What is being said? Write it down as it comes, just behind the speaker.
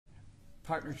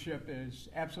partnership is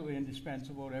absolutely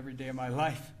indispensable to every day of my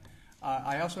life.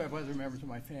 I also have other members of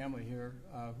my family here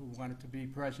who wanted to be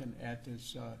present at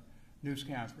this news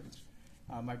conference.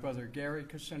 My brother Gary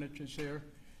Kucinich is here,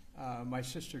 my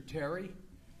sister Terry,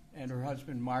 and her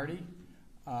husband Marty,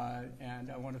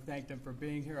 and I want to thank them for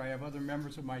being here. I have other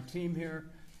members of my team here,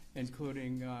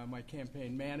 including my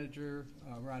campaign manager,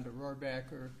 Rhonda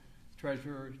Rohrbacher,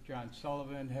 treasurer John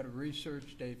Sullivan, head of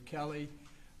research Dave Kelly,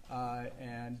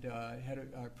 and head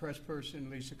of our press person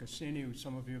Lisa Kucinich, who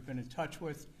some of you have been in touch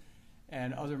with,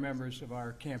 and other members of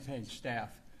our campaign staff.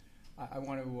 I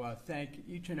want to thank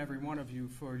each and every one of you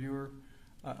for your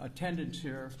attendance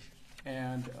here,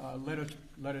 and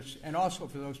let us, and also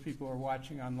for those people who are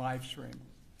watching on live stream.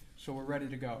 So we're ready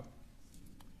to go.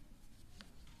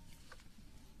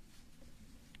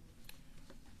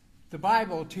 The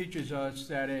Bible teaches us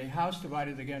that a house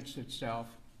divided against itself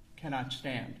cannot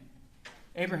stand.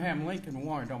 Abraham Lincoln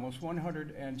warned almost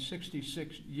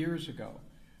 166 years ago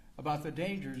about the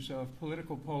dangers of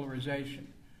political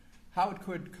polarization, how it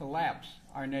could collapse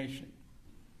our nation.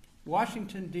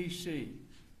 Washington, D.C.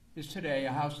 is today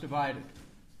a house divided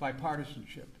by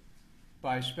partisanship,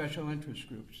 by special interest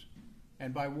groups,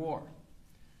 and by war.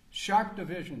 Sharp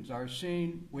divisions are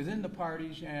seen within the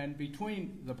parties and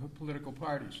between the political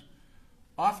parties,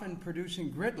 often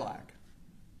producing gridlock,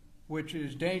 which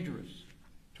is dangerous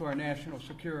to our national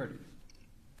security.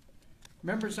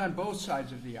 Members on both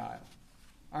sides of the aisle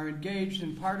are engaged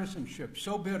in partisanship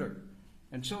so bitter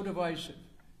and so divisive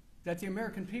that the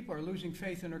American people are losing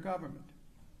faith in our government.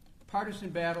 Partisan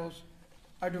battles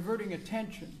are diverting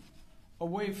attention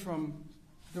away from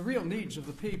the real needs of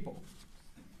the people.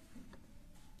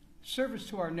 Service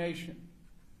to our nation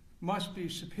must be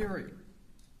superior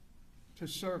to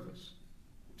service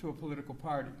to a political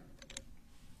party.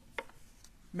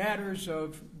 Matters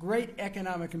of great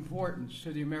economic importance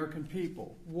to the American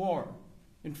people, war,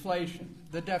 inflation,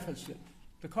 the deficit,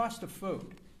 the cost of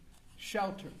food,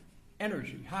 shelter,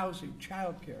 energy, housing,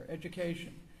 childcare,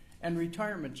 education, and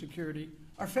retirement security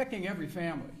are affecting every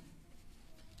family.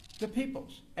 The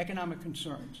people's economic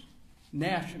concerns,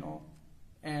 national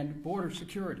and border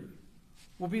security,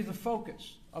 will be the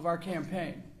focus of our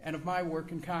campaign and of my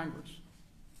work in Congress.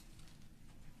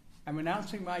 I'm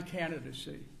announcing my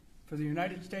candidacy for the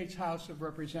United States House of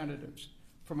Representatives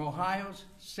from Ohio's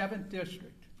 7th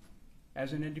District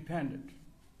as an independent,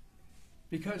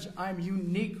 because I'm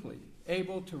uniquely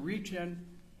able to reach in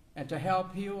and to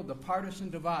help heal the partisan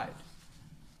divide,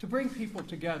 to bring people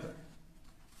together,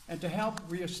 and to help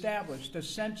reestablish the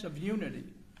sense of unity,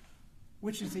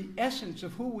 which is the essence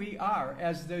of who we are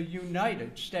as the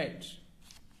United States.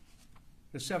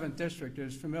 The 7th District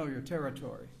is familiar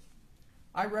territory.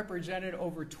 I represented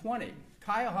over 20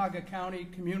 Cuyahoga County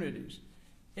communities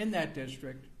in that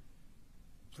district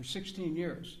for 16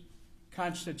 years,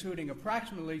 constituting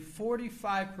approximately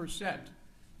 45%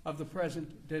 of the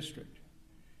present district.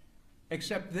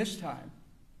 Except this time,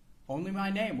 only my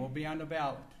name will be on the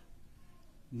ballot.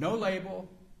 No label,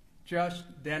 just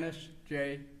Dennis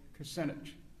J.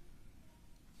 Kucinich.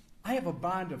 I have a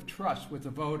bond of trust with the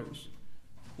voters,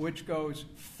 which goes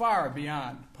far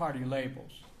beyond party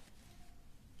labels.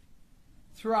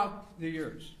 Throughout the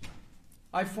years,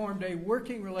 I formed a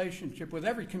working relationship with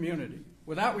every community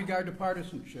without regard to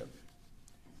partisanship.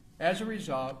 As a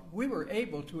result, we were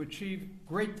able to achieve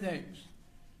great things: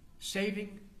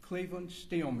 saving Cleveland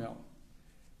Steel Mill,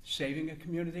 saving a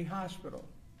community hospital,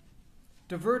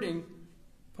 diverting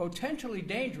potentially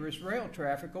dangerous rail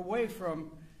traffic away from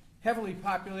heavily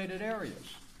populated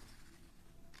areas,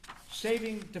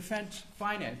 saving defense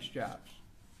finance jobs,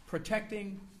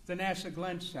 protecting the NASA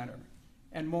Glenn Center,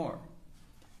 and more.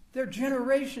 There are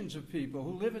generations of people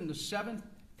who live in the 7th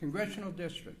Congressional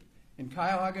District in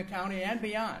Cuyahoga County and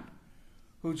beyond,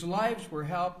 whose lives were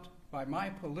helped by my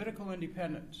political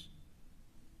independence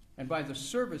and by the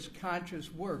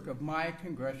service-conscious work of my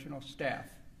congressional staff.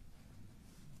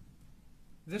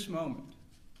 This moment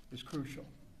is crucial.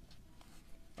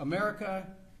 America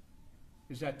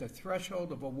is at the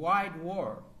threshold of a wide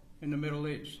war in the Middle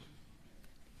East.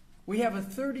 We have a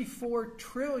 $34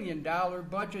 trillion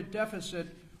budget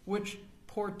deficit, which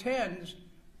portends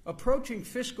approaching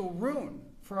fiscal ruin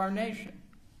for our nation.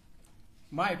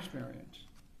 My experience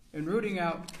in rooting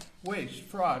out waste,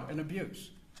 fraud, and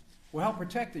abuse will help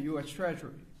protect the U.S.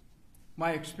 Treasury.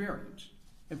 My experience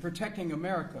in protecting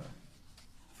America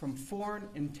from foreign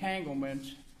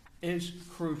entanglements is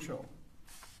crucial.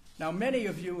 Now, many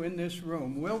of you in this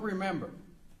room will remember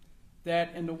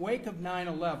that in the wake of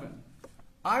 9/11,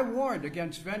 I warned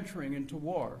against venturing into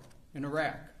war in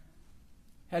Iraq.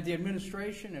 Had the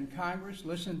administration and Congress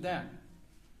listened then,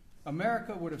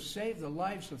 America would have saved the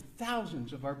lives of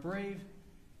thousands of our brave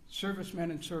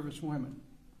servicemen and servicewomen,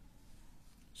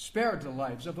 spared the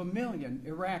lives of 1 million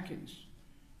Iraqis,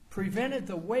 prevented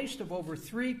the waste of over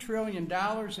 $3 trillion,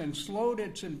 and slowed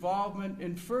its involvement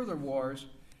in further wars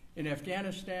in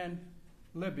Afghanistan,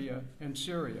 Libya, and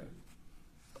Syria.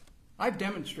 I've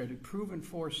demonstrated proven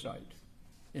foresight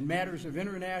in matters of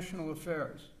international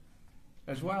affairs,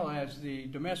 as well as the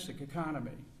domestic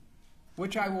economy,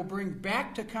 which I will bring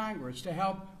back to Congress to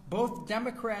help both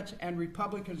Democrats and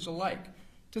Republicans alike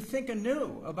to think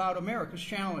anew about America's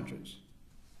challenges.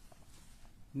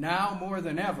 Now more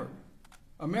than ever,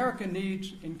 America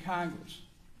needs in Congress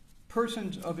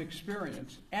persons of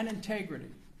experience and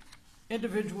integrity,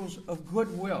 individuals of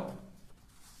goodwill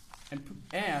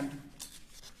and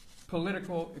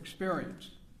political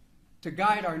experience to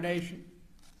guide our nation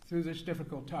through this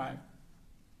difficult time.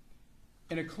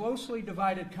 In a closely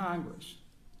divided Congress,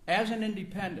 as an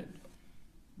independent,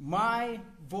 my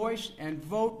voice and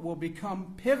vote will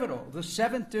become pivotal. The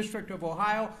 7th District of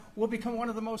Ohio will become one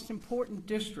of the most important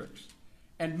districts,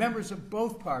 and members of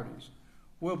both parties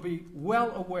will be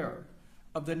well aware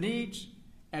of the needs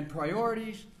and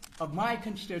priorities of my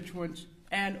constituents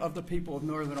and of the people of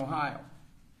Northern Ohio.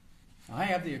 I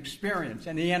have the experience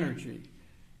and the energy,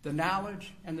 the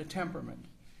knowledge and the temperament,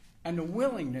 and the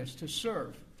willingness to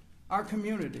serve our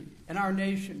community and our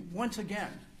nation once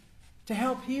again, to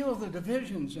help heal the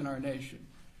divisions in our nation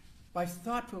by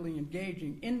thoughtfully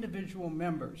engaging individual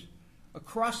members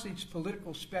across each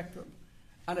political spectrum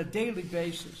on a daily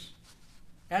basis,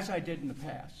 as I did in the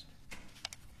past.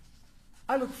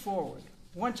 I look forward,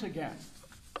 once again,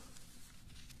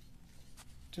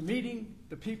 to meeting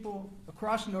the people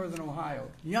across Northern Ohio,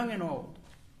 young and old,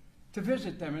 to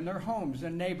visit them in their homes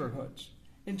and neighborhoods,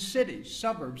 in cities,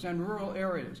 suburbs, and rural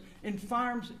areas, in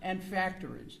farms and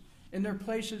factories, in their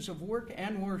places of work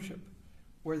and worship,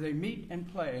 where they meet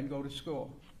and play and go to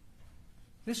school.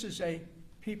 This is a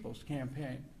people's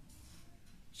campaign.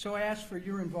 So I ask for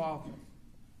your involvement.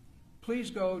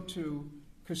 Please go to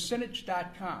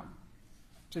Kucinich.com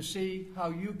to see how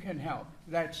you can help.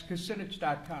 That's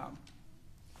Kucinich.com.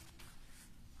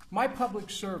 My public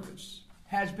service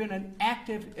has been an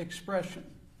active expression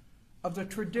of the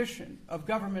tradition of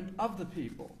government of the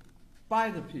people, by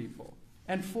the people,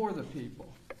 and for the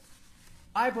people.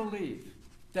 I believe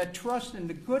that trust in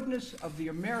the goodness of the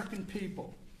American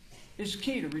people is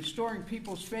key to restoring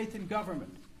people's faith in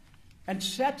government and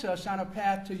sets us on a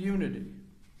path to unity.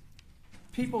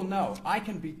 People know I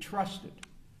can be trusted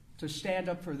to stand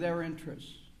up for their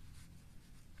interests.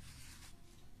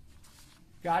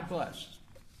 God bless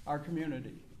our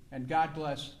community, and God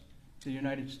bless the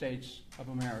United States of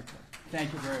America.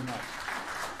 Thank you very much.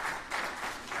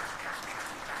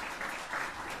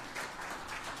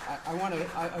 I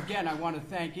want to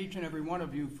thank each and every one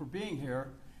of you for being here.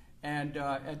 And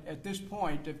at this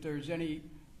point, if there's any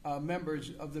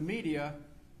members of the media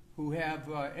who have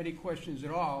any questions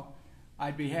at all,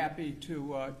 I'd be happy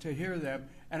to hear them.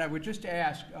 And I would just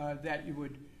ask that you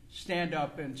would stand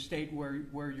up and state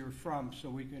where you're from, so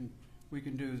we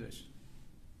can do this.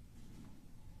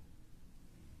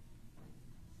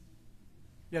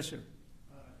 Yes, sir.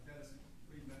 Dennis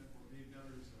Friedman for the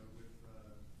others with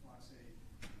Fox 8.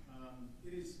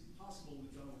 It is possible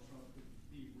that Donald Trump could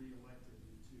be reelected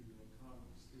to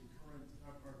Congress. The current, the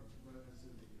current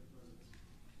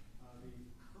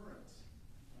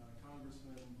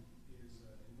congressman is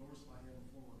endorsed by him, a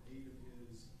former aide of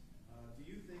his. Do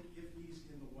you think if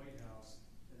he's in the White House,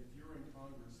 that if you're in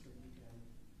Congress, that you can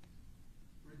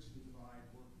bridge the divide,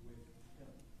 work with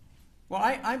him? Well,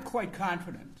 I'm quite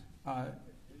confident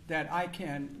that I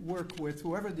can work with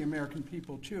whoever the American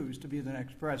people choose to be the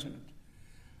next president.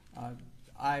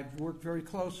 I've worked very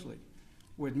closely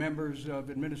with members of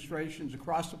administrations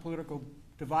across the political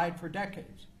divide for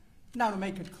decades. Now, to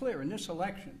make it clear, in this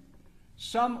election,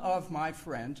 some of my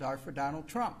friends are for Donald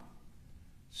Trump.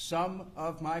 Some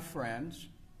of my friends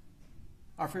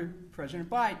are for President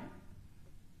Biden.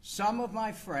 Some of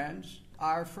my friends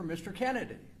are for Mr.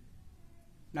 Kennedy.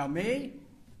 Now, me,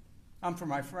 I'm for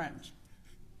my friends.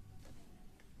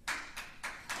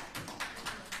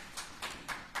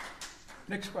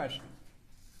 Next question.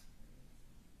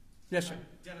 Yes, sir.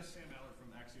 Dennis Sam Aller from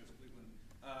Axios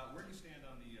Cleveland. Where do you stand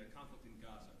on the conflict in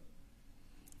Gaza?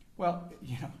 Well,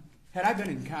 had I been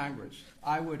in Congress,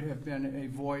 I would have been a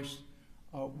voice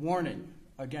warning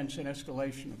against an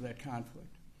escalation of that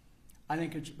conflict. I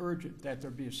think it's urgent that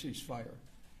there be a ceasefire.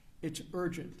 It's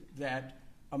urgent that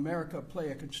America play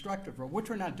a constructive role, which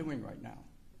we're not doing right now.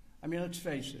 I mean, let's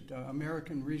face it,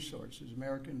 American resources,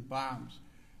 American bombs,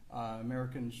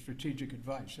 American strategic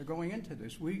advice. They're going into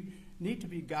this. We need to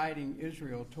be guiding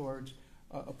Israel towards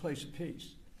a place of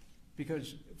peace.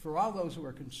 Because for all those who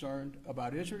are concerned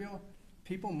about Israel,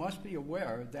 people must be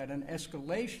aware that an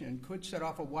escalation could set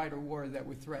off a wider war that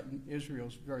would threaten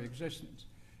Israel's very existence.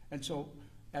 And so,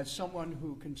 as someone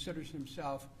who considers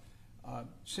himself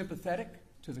sympathetic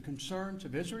to the concerns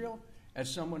of Israel,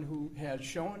 as someone who has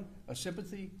shown a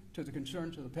sympathy to the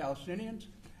concerns of the Palestinians,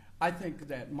 I think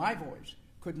that my voice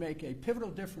could make a pivotal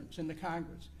difference in the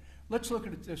Congress. Let's look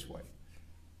at it this way.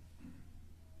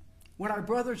 When our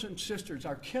brothers and sisters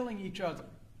are killing each other,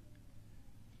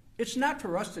 it's not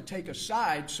for us to take a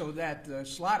side so that the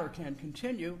slaughter can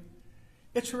continue.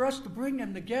 It's for us to bring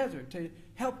them together, to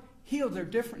help heal their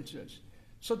differences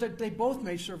so that they both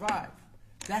may survive.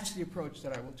 That's the approach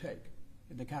that I will take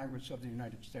in the Congress of the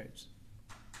United States.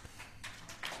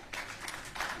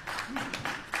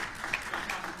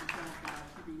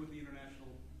 Keeping with the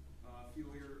international feel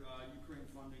here, Ukraine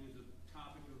funding is a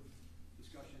topic of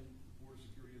discussion for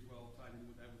security as well, tied in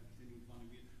with that with continuing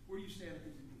funding. Where do you stand on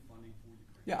continuing funding for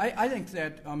Ukraine? Yeah, I think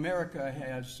that America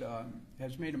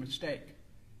has made a mistake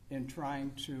in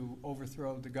trying to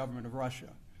overthrow the government of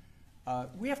Russia.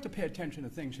 We have to pay attention to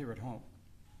things here at home,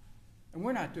 and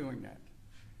we're not doing that.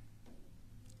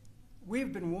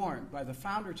 We've been warned by the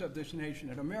founders of this nation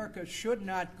that America should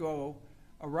not go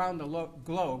around the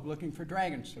globe looking for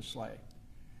dragons to slay.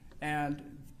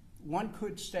 And one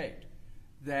could state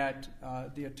that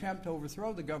the attempt to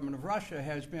overthrow the government of Russia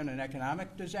has been an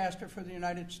economic disaster for the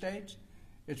United States.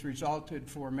 It's resulted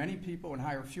for many people in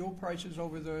higher fuel prices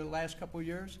over the last couple of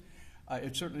years.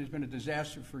 It certainly has been a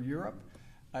disaster for Europe.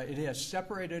 It has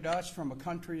separated us from a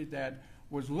country that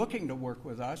was looking to work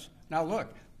with us. Now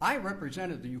look, I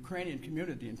represented the Ukrainian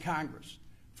community in Congress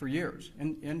for years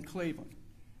in Cleveland,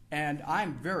 and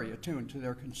I'm very attuned to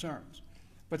their concerns.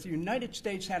 But the United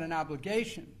States had an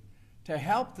obligation to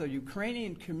help the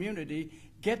Ukrainian community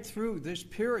get through this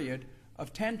period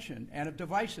of tension and of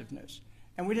divisiveness.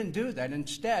 And we didn't do that.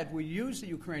 Instead, we used the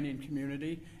Ukrainian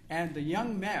community and the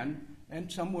young men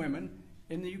and some women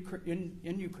in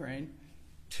Ukraine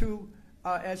to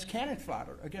as cannon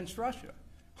fodder against Russia.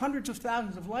 Hundreds of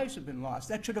thousands of lives have been lost.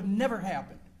 That should have never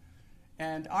happened.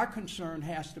 And our concern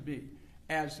has to be,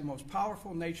 as the most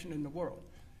powerful nation in the world,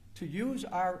 to use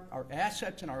our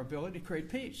assets and our ability to create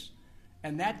peace.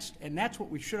 And that's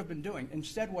what we should have been doing.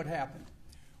 Instead, what happened?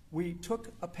 We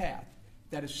took a path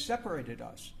that has separated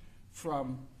us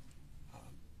from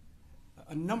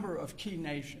a number of key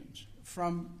nations,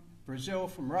 from Brazil,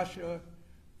 from Russia,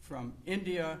 from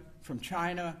India, from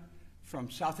China, from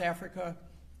South Africa.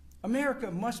 America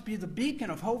must be the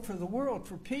beacon of hope for the world,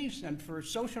 for peace and for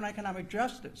social and economic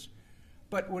justice.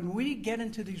 But when we get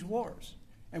into these wars,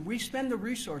 and we spend the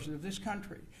resources of this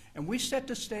country, and we set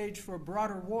the stage for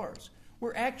broader wars,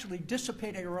 we're actually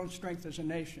dissipating our own strength as a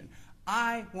nation.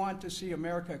 I want to see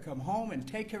America come home and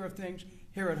take care of things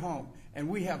here at home. And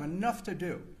we have enough to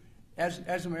do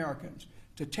as Americans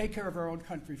to take care of our own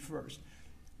country first.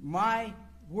 My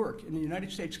work in the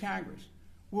United States Congress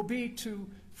will be to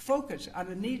focus on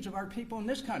the needs of our people in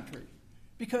this country.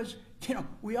 Because,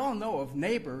 we all know of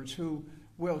neighbors who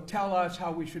will tell us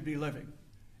how we should be living.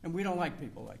 And we don't like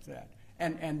people like that.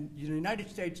 And the United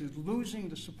States is losing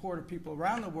the support of people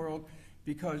around the world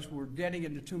because we're getting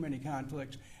into too many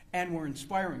conflicts and we're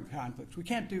inspiring conflicts. We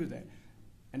can't do that.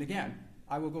 And again,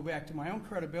 I will go back to my own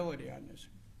credibility on this.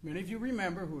 Many of you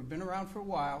remember, who have been around for a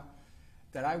while,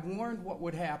 that I warned what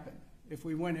would happen if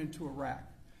we went into Iraq.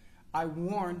 I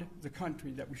warned the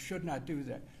country that we should not do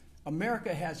that.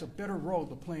 America has a better role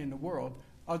to play in the world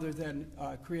other than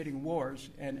creating wars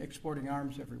and exporting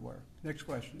arms everywhere. Next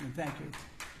question, and thank you.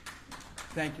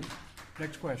 Thank you.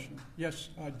 Next question. Yes,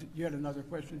 you had another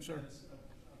question, sir? It's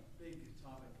a big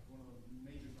topic. One of the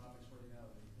major topics right now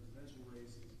in the presidential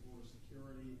race is border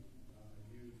security.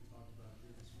 You talked about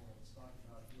here this morning. Let's talk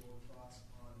about your thoughts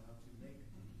on how to make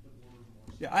the border more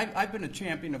secure. Yeah, I've been a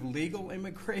champion of legal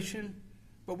immigration,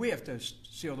 but we have to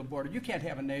seal the border. You can't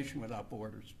have a nation without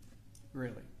borders,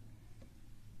 really.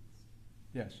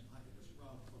 Yes. Hi, this is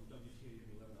Rob from WTAM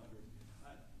 1100.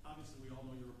 Obviously, we all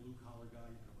know you're a blue-collar guy.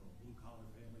 You come from a blue-collar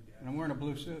family. Dad. And I'm wearing a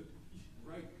blue suit.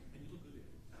 Right, and you look good in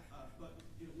it. But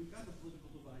we've got the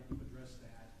political divide. You've addressed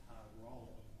that. We're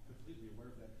all completely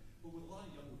aware of that. But with a lot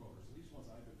of younger voters, at least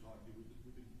ones I've been talking to,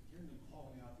 we've been hearing them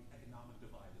calling out the economic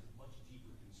divide as a much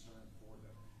deeper concern for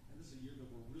them. And this is a year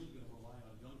that we're really going to rely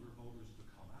on younger voters to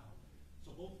come out.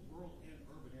 So both rural and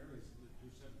urban areas that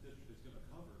your 7th district is going to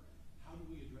cover, how do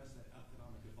we address that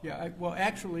economic divide? Yeah, well,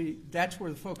 actually, that's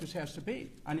where the focus has to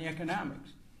be, on the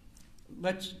economics.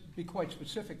 Let's be quite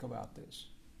specific about this.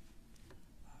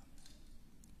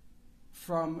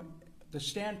 from the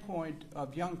standpoint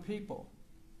of young people.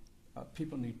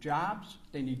 People need jobs,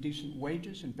 they need decent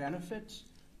wages and benefits.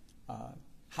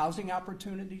 Housing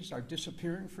opportunities are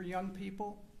disappearing for young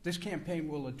people. This campaign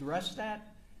will address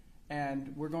that,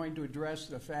 and we're going to address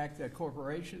the fact that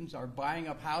corporations are buying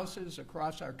up houses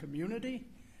across our community,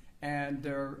 and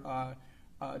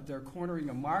they're cornering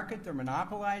the market, they're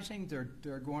monopolizing,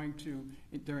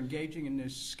 they're engaging in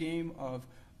this scheme of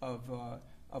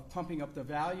pumping up the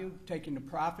value, taking the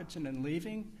profits and then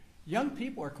leaving. Young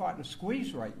people are caught in a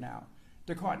squeeze right now.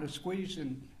 They're caught in a squeeze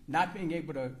in not being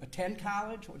able to attend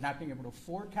college, not being able to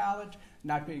afford college,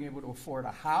 not being able to afford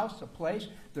a house, a place.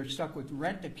 They're stuck with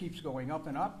rent that keeps going up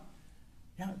and up.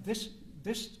 Now, this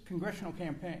congressional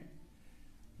campaign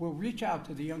will reach out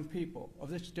to the young people of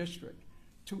this district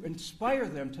to inspire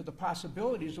them to the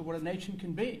possibilities of what a nation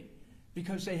can be,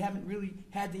 because they haven't really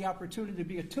had the opportunity to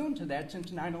be attuned to that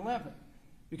since 9/11,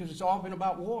 because it's all been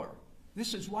about war.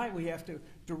 This is why we have to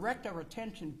direct our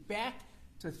attention back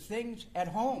to things at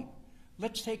home.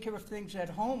 Let's take care of things at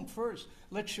home first.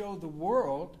 Let's show the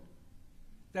world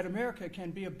that America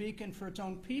can be a beacon for its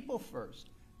own people first.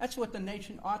 That's what the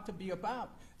nation ought to be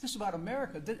about. This is about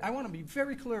America. I want to be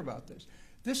very clear about this.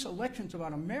 This election's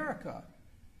about America.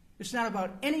 It's not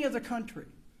about any other country.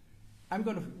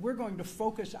 We're going to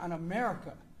focus on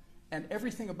America, and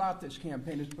everything about this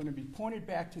campaign is going to be pointed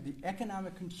back to the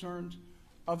economic concerns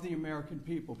of the American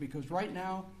people, because right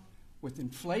now, with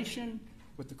inflation,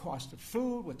 with the cost of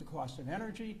food, with the cost of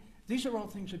energy, these are all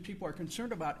things that people are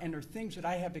concerned about, and are things that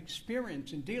I have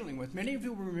experience in dealing with. Many of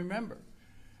you will remember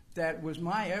that it was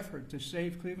my effort to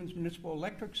save Cleveland's municipal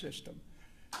electric system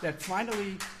that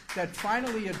finally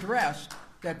addressed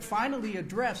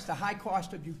the high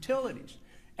cost of utilities,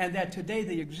 and that today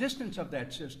the existence of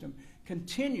that system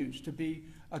continues to be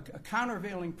a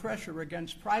countervailing pressure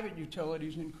against private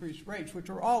utilities and increased rates, which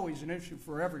are always an issue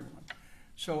for everyone.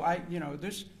 So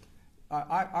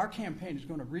our campaign is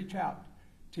going to reach out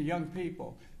to young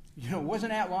people. It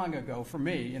wasn't that long ago for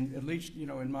me, and at least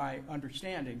in my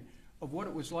understanding of what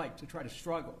it was like to try to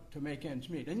struggle to make ends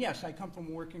meet. And yes, I come from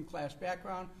a working class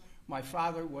background. My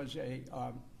father was a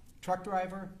truck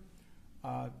driver.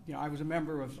 I was a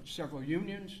member of several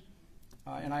unions,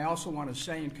 and I also want to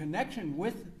say, in connection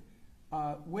with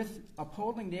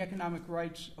upholding the economic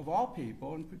rights of all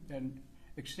people and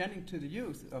extending to the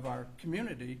youth of our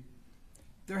community,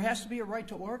 there has to be a right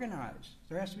to organize.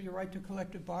 There has to be a right to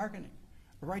collective bargaining,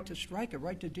 a right to strike, a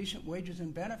right to decent wages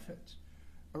and benefits,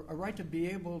 a right to be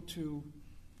able to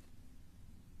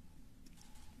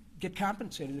get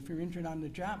compensated if you're injured on the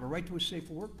job, a right to a safe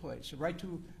workplace, a right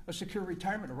to a secure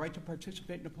retirement, a right to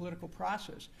participate in the political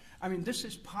process. I mean, this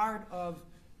is part of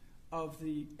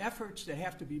the efforts that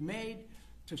have to be made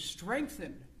to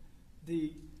strengthen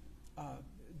the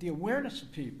awareness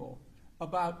of people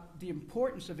about the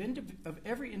importance of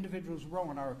every individual's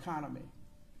role in our economy.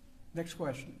 Next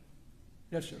question.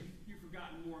 Yes, sir. You've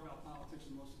forgotten more about politics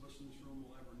than most of us in this room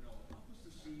will ever know. Help us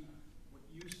to see what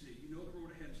you see. You know the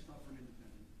road ahead is tough for an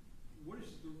independent. What is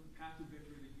the path to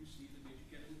victory that you see that makes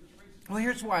you get into this race? Well,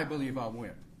 here's why I believe I'll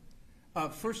win.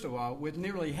 First of all, with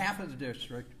nearly half of the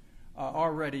district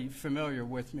already familiar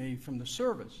with me from the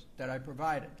service that I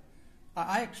provided,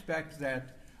 I expect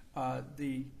that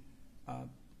the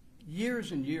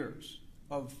years and years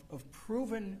of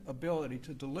proven ability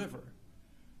to deliver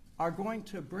are going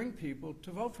to bring people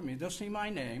to vote for me. They'll see my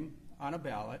name on a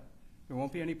ballot. There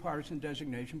won't be any partisan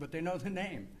designation, but they know the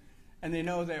name. And they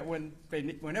know that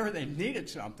whenever they needed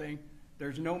something,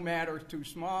 there's no matter too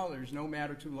small, there's no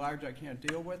matter too large I can't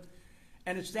deal with.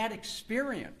 And it's that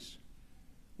experience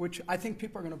which I think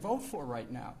people are going to vote for right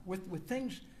now. With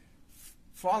things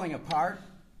falling apart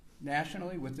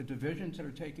nationally, with the divisions that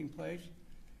are taking place,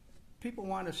 people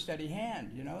want a steady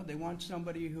hand, They want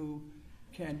somebody who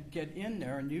can get in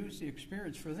there and use the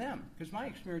experience for them. Because my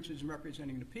experience is in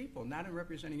representing the people, not in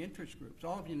representing interest groups.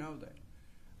 All of you know that.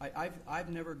 I've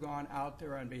never gone out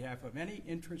there on behalf of any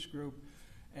interest group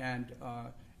and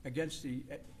against the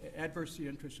adverse to the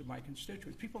interests of my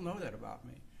constituents. People know that about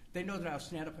me. They know that I'll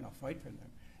stand up and I'll fight for them.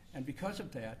 And because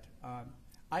of that,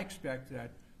 I expect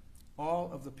that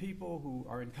all of the people who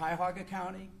are in Cuyahoga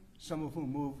County, some of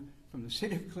whom moved from the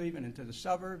city of Cleveland into the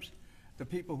suburbs, the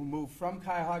people who moved from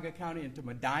Cuyahoga County into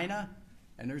Medina,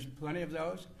 and there's plenty of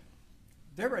those,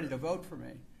 they're ready to vote for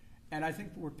me. And I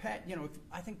think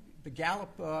I think the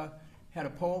Gallup had a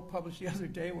poll published the other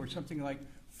day where something like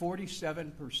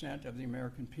 47% of the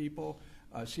American people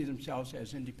see themselves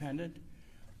as independent.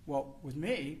 Well, with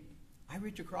me, I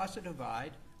reach across the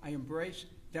divide. I embrace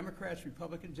Democrats,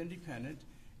 Republicans, Independents,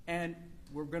 and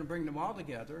we're going to bring them all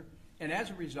together. And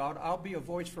as a result, I'll be a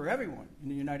voice for everyone in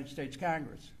the United States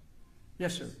Congress.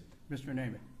 Yes, sir. Mr.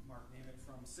 Namath. Mark Namath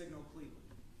from Signal, Cleveland.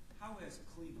 How has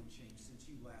Cleveland changed since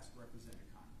you last represented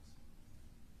Congress?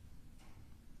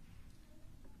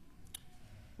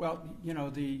 Well, you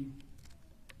know,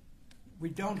 we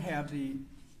don't have the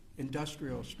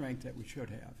industrial strength that we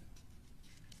should have.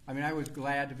 I mean, I was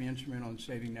glad to be instrumental in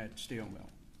saving that steel mill.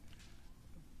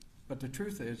 But the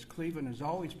truth is, Cleveland has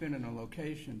always been in a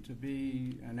location to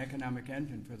be an economic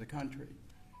engine for the country.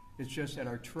 It's just that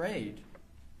our trade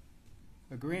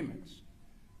agreements,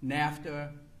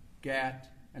 NAFTA, GATT,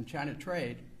 and China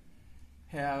trade,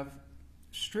 have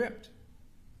stripped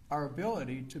our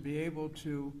ability to be able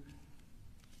to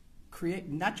create,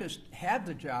 not just have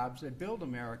the jobs that build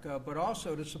America, but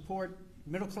also to support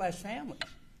middle-class families.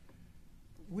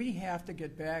 We have to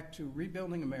get back to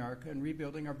rebuilding America and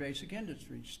rebuilding our basic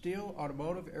industries: steel,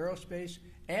 automotive, aerospace,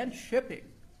 and shipping.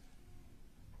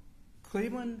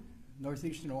 Cleveland,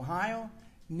 Northeastern Ohio,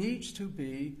 needs to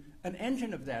be an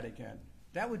engine of that again.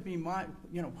 That would be my,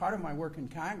 part of my work in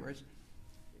Congress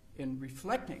in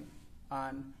reflecting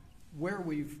on where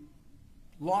we've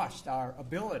lost our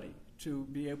ability to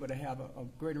be able to have a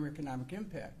greater economic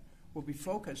impact. Will be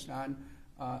focused on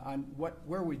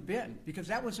where we've been, because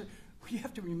that was you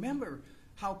have to remember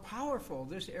how powerful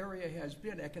this area has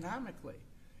been economically.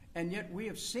 And yet we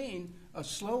have seen a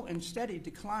slow and steady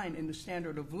decline in the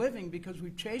standard of living because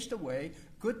we've chased away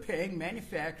good-paying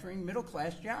manufacturing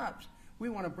middle-class jobs. We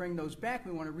want to bring those back.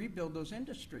 We want to rebuild those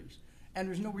industries. And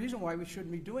there's no reason why we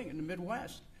shouldn't be doing it in the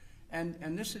Midwest.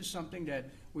 And this is something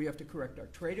that we have to correct our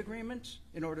trade agreements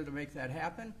in order to make that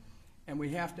happen. And we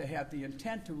have to have the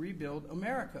intent to rebuild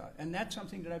America. And that's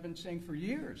something that I've been saying for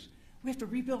years. We have to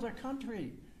rebuild our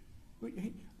country.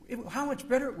 How much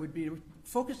better it would be to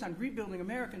focus on rebuilding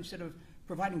America instead of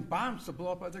providing bombs to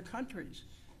blow up other countries.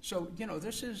 So,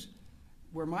 this is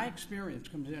where my experience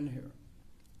comes in here,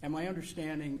 and my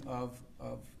understanding of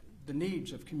the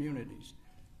needs of communities,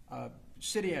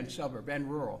 city and suburb and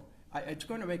rural. It's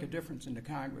going to make a difference in the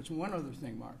Congress. And one other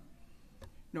thing, Mark.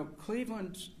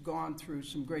 Cleveland's gone through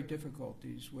some great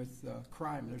difficulties with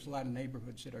crime. There's a lot of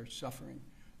neighborhoods that are suffering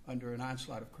under an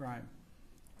onslaught of crime.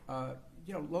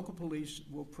 Local police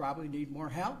will probably need more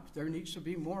help. There needs to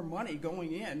be more money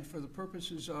going in for the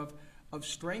purposes of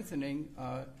strengthening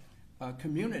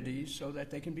communities so that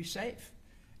they can be safe.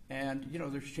 And,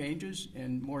 there's changes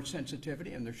and more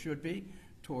sensitivity, and there should be,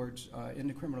 towards in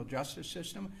the criminal justice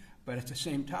system. But at the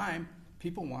same time,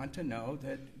 people want to know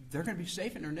that they're going to be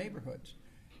safe in their neighborhoods.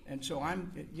 And so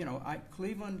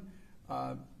Cleveland,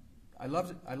 I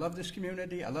love this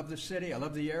community, I love the city, I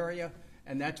love the area,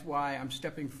 and that's why I'm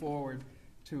stepping forward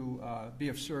to be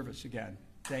of service again.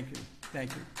 Thank you.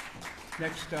 Thank you.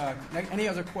 Next, any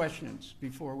other questions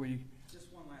before we?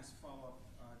 Just one last follow-up.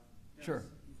 Sure.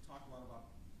 You've talked a lot about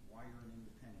why you're an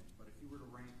independent, but if you were to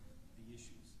rank the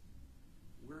issues,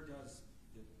 where does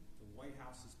the White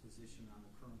House's position on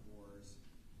the current wars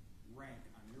rank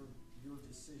on your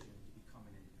decision to become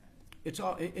an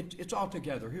independent? It's all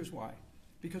together. Here's why.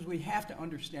 Because we have to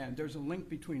understand there's a link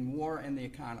between war and the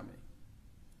economy.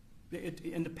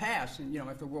 In the past, and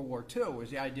after World War II, was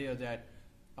the idea that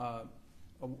a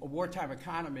wartime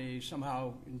economy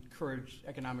somehow encouraged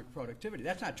economic productivity.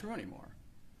 That's not true anymore.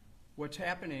 What's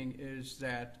happening is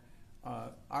that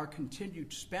our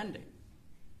continued spending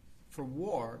for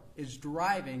war is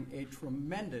driving a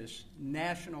tremendous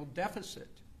national deficit.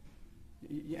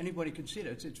 Anybody can see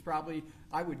it. It's probably,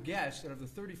 I would guess, that of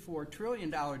the $34 trillion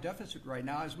deficit right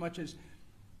now, as much as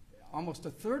almost a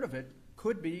third of it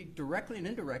could be directly and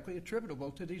indirectly attributable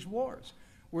to these wars.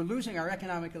 We're losing our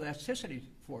economic elasticity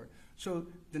for it. So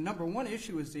the number one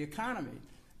issue is the economy,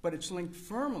 but it's linked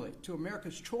firmly to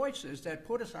America's choices that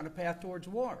put us on a path towards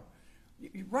war.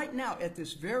 Right now, at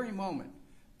this very moment,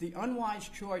 the unwise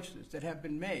choices that have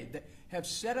been made that have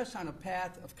set us on a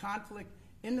path of conflict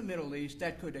in the Middle East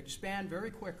that could expand very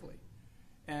quickly.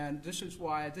 And this is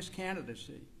why this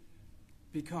candidacy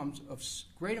becomes of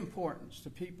great importance to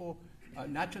people,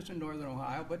 not just in Northern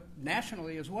Ohio, but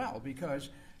nationally as well, because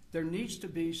there needs to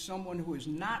be someone who is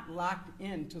not locked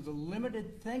into the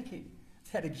limited thinking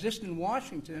that exists in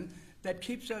Washington that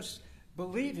keeps us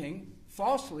believing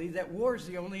falsely that war is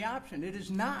the only option. It is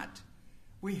not.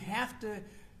 We have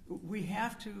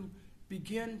to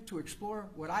begin to explore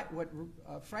what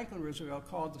Franklin Roosevelt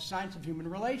called the science of human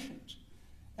relations.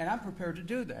 And I'm prepared to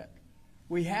do that.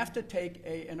 We have to take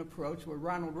an approach where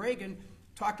Ronald Reagan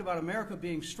talked about America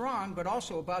being strong, but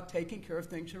also about taking care of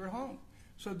things here at home.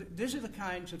 So these are the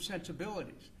kinds of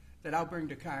sensibilities that I'll bring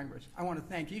to Congress. I want to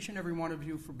thank each and every one of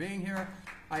you for being here.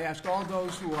 I ask all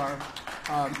those who are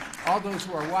All those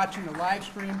who are watching the live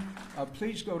stream,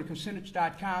 please go to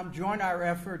Kucinich.com, join our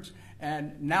efforts,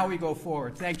 and now we go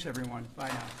forward. Thanks, everyone. Bye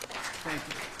now. Thank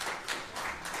you.